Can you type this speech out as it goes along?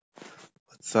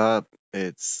What's up?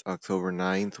 It's October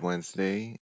 9th,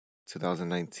 Wednesday,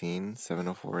 2019,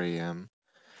 7:04 a.m.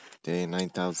 Day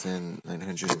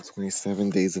 9,927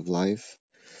 days of life.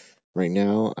 Right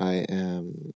now, I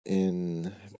am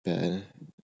in bed.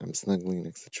 I'm snuggling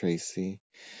next to Tracy,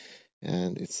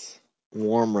 and it's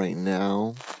warm right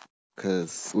now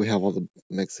because we have all the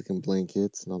Mexican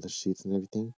blankets and all the sheets and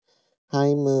everything.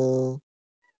 Hi, Moo.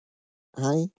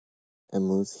 Hi. And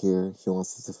Moo's here. He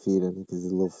wants us to feed him because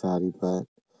he's a little fatty, but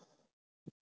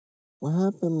what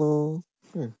happened, Moo?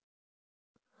 Here.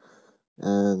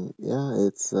 And yeah,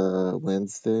 it's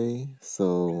Wednesday,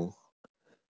 so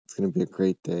it's gonna be a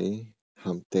great day,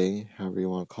 hump day, however you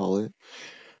want to call it.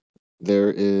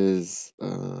 There is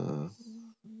some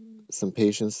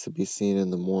patients to be seen in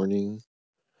the morning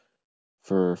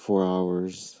for 4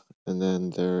 hours, and then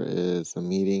there is a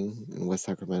meeting in West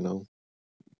Sacramento,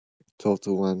 12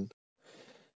 to 1.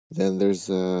 Then there's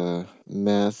a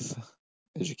math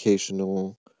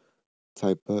educational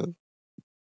type of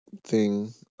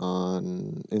thing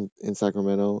in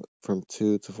Sacramento from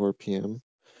 2 to 4 p.m.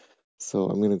 So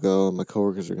I'm gonna go, and my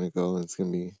coworkers are gonna go, and it's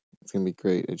gonna be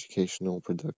great, educational,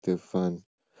 productive, fun.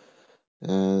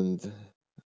 And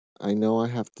I know I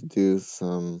have to do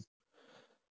some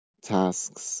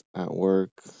tasks at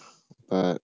work,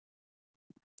 but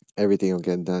everything will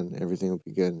get done. Everything will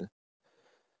be good.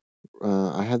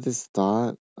 I had this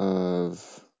thought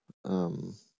of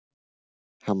um,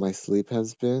 how my sleep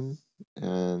has been,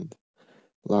 and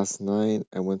last night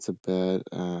I went to bed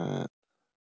at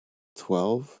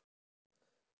 12.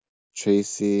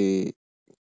 Tracy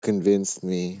convinced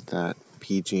me that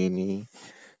PG&E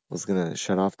was gonna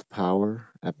shut off the power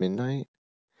at midnight,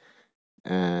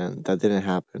 and that didn't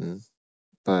happen.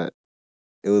 But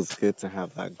it was good to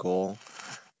have that goal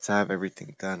to have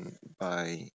everything done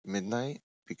by midnight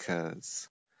because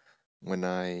when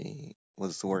I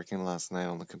was working last night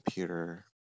on the computer,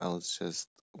 I was just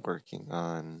working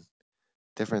on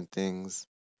different things.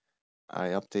 I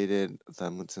updated the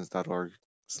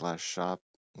moonsins.org/shop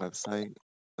website,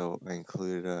 so I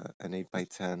included an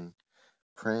 8x10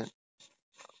 print,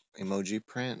 emoji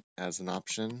print as an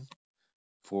option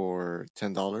for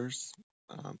 $10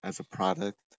 as a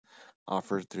product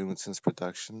offered through Moonsins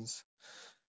Productions.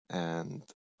 And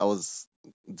I was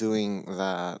doing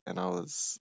that and I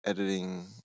was editing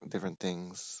different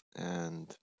things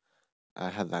and I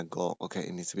had that goal. Okay,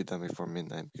 it needs to be done before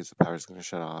midnight because the power's going to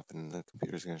shut off and the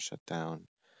computer's going to shut down.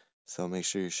 So make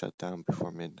sure you shut down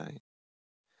before midnight.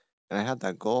 And I had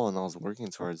that goal and I was working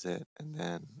towards it. And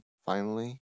then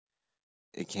finally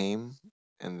it came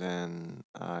and then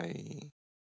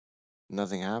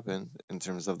nothing happened in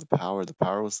terms of the power. The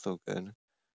power was still good.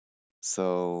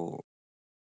 So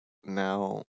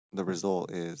now the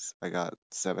result is I got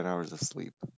 7 hours of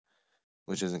sleep,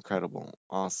 which is incredible,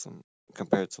 awesome,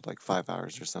 compared to like 5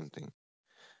 hours or something.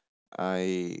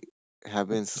 I have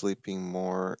been sleeping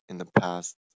more in the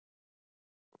past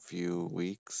few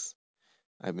weeks.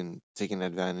 I've been taking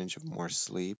advantage of more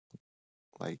sleep,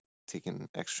 like taking an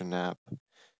extra nap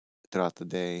throughout the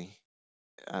day.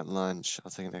 At lunch,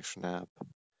 I'll take an extra nap.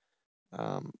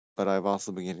 But I've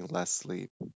also been getting less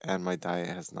sleep, and my diet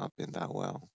has not been that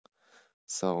well.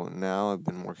 So now I've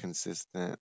been more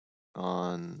consistent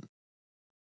on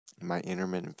my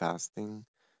intermittent fasting,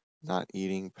 not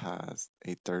eating past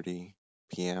 8:30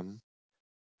 p.m.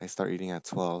 I start eating at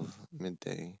 12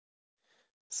 midday.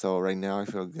 So right now I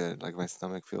feel good. Like my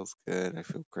stomach feels good. I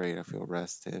feel great. I feel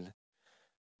rested.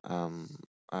 Um,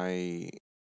 I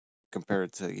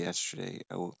compared to yesterday,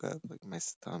 I woke up like my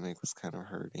stomach was kind of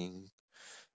hurting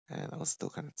and I was still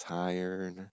kind of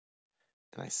tired and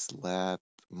I slept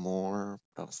more,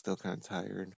 but I was still kind of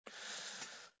tired.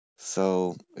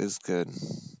 So it's good.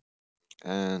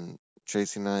 And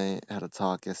Tracy and I had a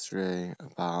talk yesterday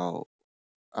about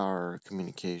our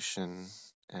communication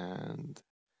and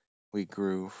we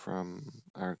grew from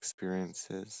our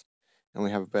experiences and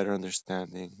we have a better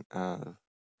understanding of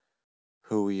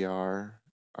who we are,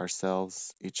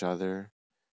 ourselves, each other,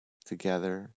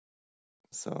 together.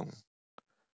 So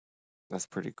that's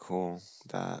pretty cool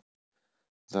that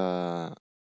the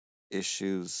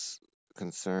issues,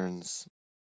 concerns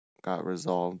got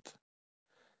resolved.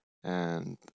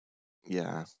 And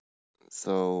yeah,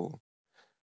 so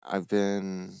I've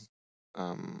been,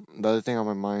 the other thing on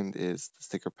my mind is the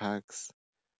sticker packs.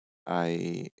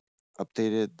 I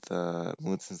updated the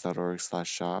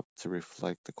moonsins.org/shop to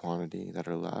reflect the quantity that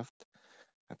are left.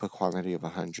 I put quantity of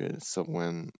 100. So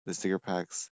when the sticker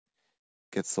packs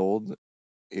get sold,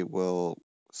 it will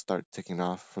start ticking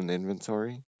off from the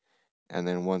inventory. And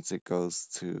then once it goes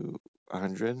to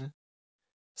 100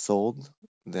 sold,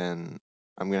 then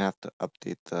I'm going to have to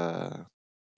update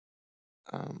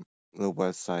um, the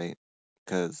website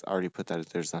because I already put that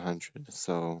there's 100,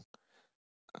 so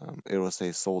it will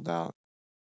say sold out.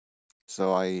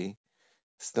 So I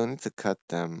still need to cut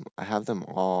them. I have them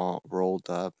all rolled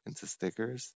up into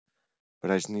stickers,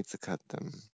 but I just need to cut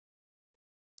them.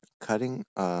 Cutting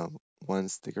one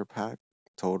sticker pack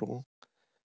total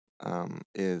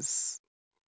is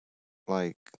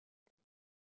like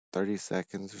 30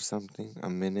 seconds or something, a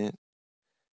minute,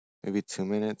 maybe 2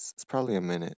 minutes. It's probably a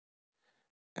minute.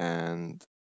 And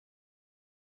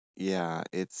yeah,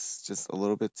 it's just a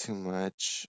little bit too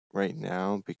much right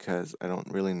now because I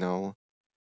don't really know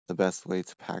the best way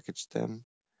to package them.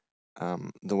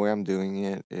 The way I'm doing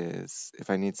it is if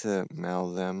I need to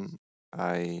mail them,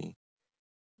 I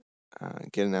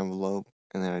get an envelope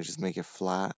and then I just make it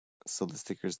flat so the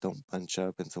stickers don't bunch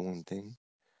up into one thing.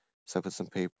 So I put some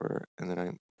paper and then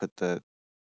I put the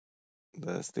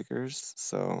stickers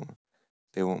so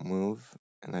they won't move,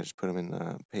 and I just put them in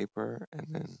the paper and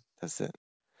then that's it.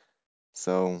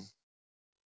 So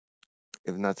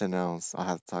if nothing else, I'll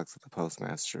have to talk to the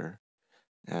postmaster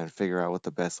and figure out what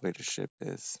the best way to ship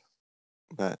is.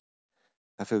 But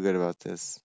I feel good about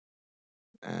this,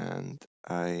 and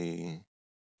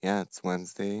yeah, it's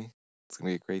Wednesday. It's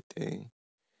gonna be a great day.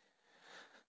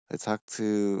 I talked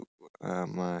to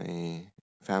my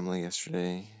family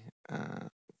yesterday, uh,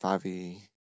 Favi,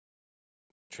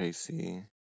 Tracy,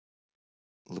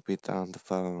 Lupita on the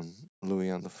phone, Louie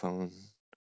on the phone,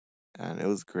 and it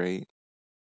was great.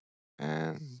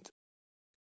 And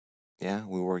yeah,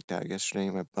 we worked out yesterday.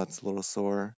 My butt's a little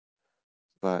sore,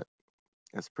 but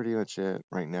that's pretty much it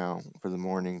right now for the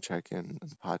morning check-in of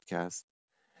the podcast.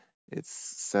 It's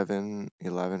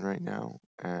 7:11 right now,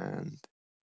 and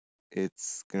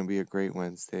it's gonna be a great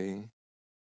Wednesday.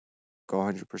 Go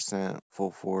 100%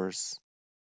 full force,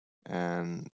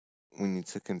 and we need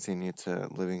to continue to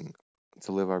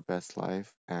live our best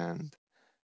life and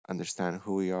understand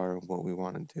who we are, what we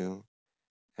want to do,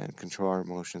 and control our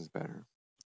emotions better.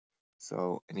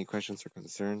 So, any questions or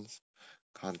concerns?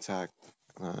 Contact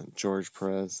George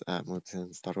Perez at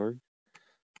mootens.org.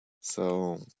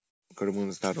 So, go to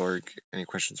mootens.org. Any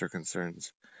questions or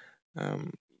concerns?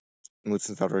 Um,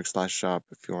 mootens.org/shop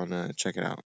if you want to check it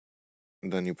out.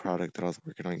 The new product that I was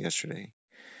working on yesterday.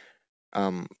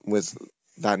 With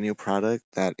that new product,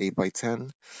 that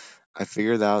 8x10, I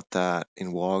figured out that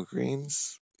in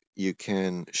Walgreens, you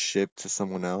can ship to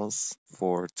someone else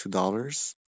for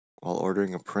 $2 while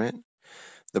ordering a print.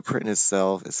 The print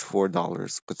itself is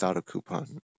 $4 without a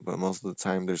coupon, but most of the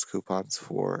time there's coupons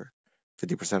for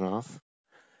 50% off.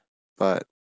 But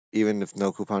even if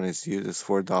no coupon is used, it's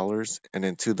 $4 and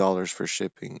then $2 for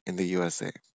shipping in the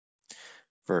USA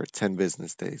for 10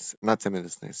 business days. Not 10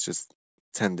 business days, just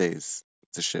 10 days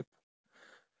to ship,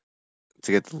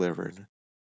 to get delivered.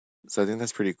 So I think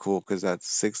that's pretty cool because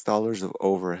that's $6 of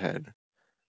overhead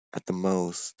at the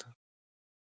most,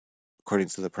 according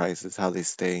to the prices, how they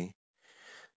stay.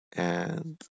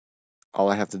 And all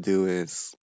I have to do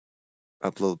is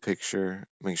upload a picture,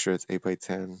 make sure it's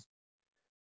 8x10,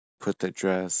 put the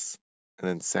address, and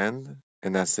then send,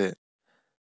 and that's it.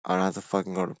 I don't have to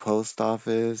fucking go to the post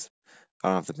office. I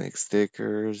don't have to make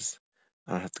stickers.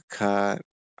 I don't have to cut.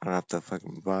 I don't have to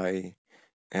fucking buy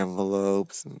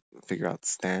envelopes and figure out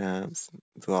stamps and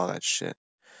do all that shit.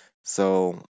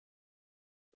 So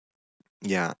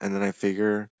yeah, and then I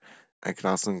figure I can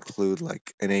also include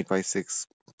like an 8x6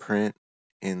 print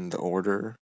in the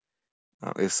order.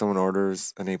 If someone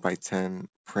orders an 8x10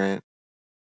 print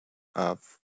of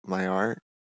my art,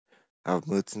 of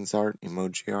Mutin's art,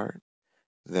 emoji art,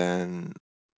 then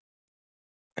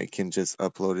I can just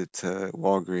upload it to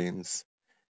Walgreens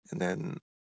and then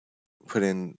put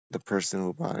in the person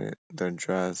who bought it, their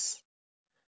address,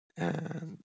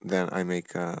 and then I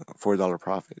make a $4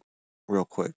 profit real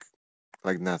quick,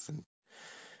 like nothing.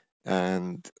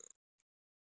 And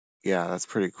yeah, that's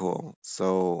pretty cool.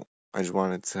 So I just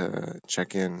wanted to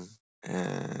check in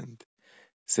and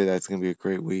say that it's gonna be a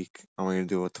great week. I want you to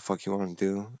do what the fuck you want to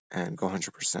do and go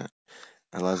 100%.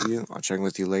 I love you. I'll check in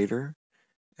with you later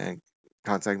and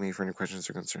contact me for any questions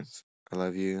or concerns. I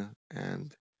love you,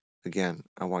 and again,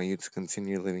 I want you to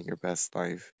continue living your best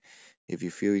life. If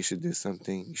you feel you should do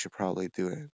something, you should probably do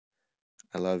it.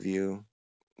 I love you.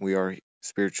 We are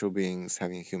spiritual beings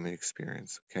having a human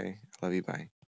experience, okay? I love you. Bye.